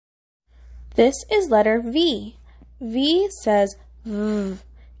This is letter V. V says V.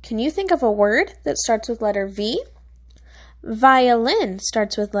 Can you think of a word that starts with letter V? Violin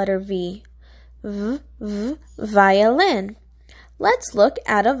starts with letter V. V, V, violin. Let's look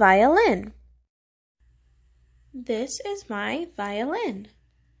at a violin. This is my violin.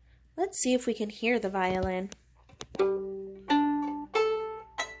 Let's see if we can hear the violin.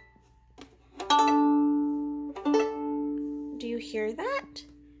 Do you hear that?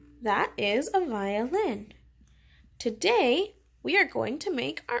 That is a violin. Today, we are going to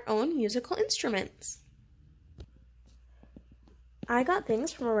make our own musical instruments. I got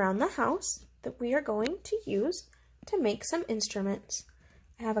things from around the house that we are going to use to make some instruments.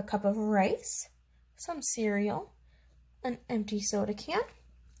 I have a cup of rice, some cereal, an empty soda can,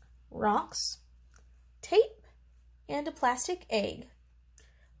 rocks, tape, and a plastic egg.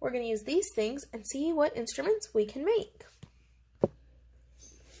 We're going to use these things and see what instruments we can make.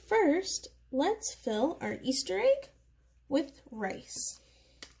 First, let's fill our Easter egg with rice.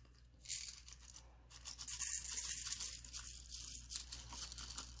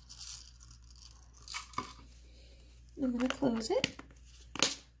 I'm going to close it.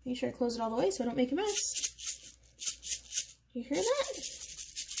 Make sure I close it all the way so I don't make a mess. You hear that?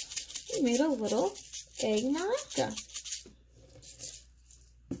 We made a little egg maraca.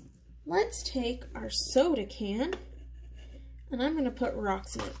 Let's take our soda can and I'm going to put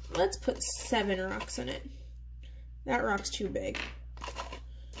rocks in it. Let's put 7 rocks in it. That rock's too big.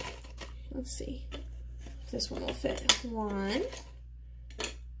 Let's see if this one will fit. 1,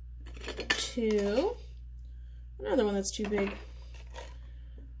 2, another one that's too big.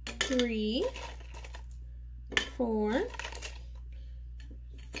 3, 4,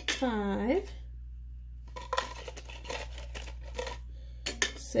 5,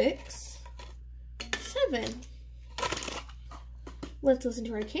 6, 7. Let's listen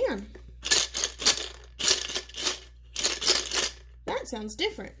to our can. That sounds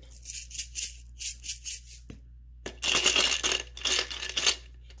different.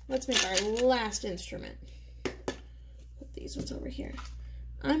 Let's make our last instrument. Put these ones over here.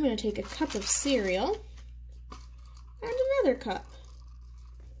 I'm going to take a cup of cereal and another cup.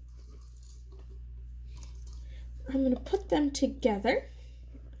 I'm going to put them together.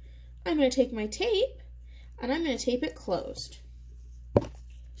 I'm going to take my tape and I'm going to tape it closed.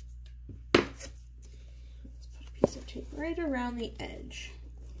 Let's put a piece of tape right around the edge.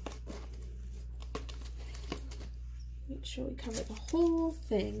 Make sure we cover the whole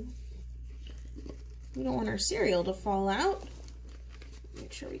thing. We don't want our cereal to fall out.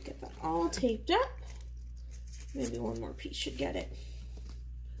 Make sure we get that all taped up. Maybe one more piece should get it.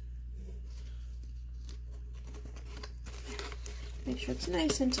 Make sure it's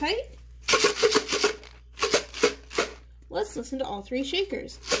nice and tight. Let's listen to all 3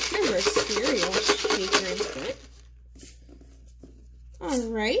 shakers. Remember, a cereal shaker instrument. Our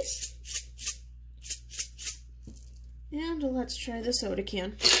rice. And let's try the soda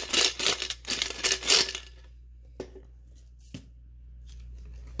can.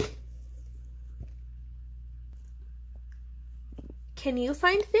 Can you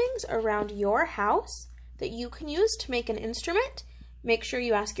find things around your house that you can use to make an instrument? Make sure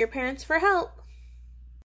you ask your parents for help.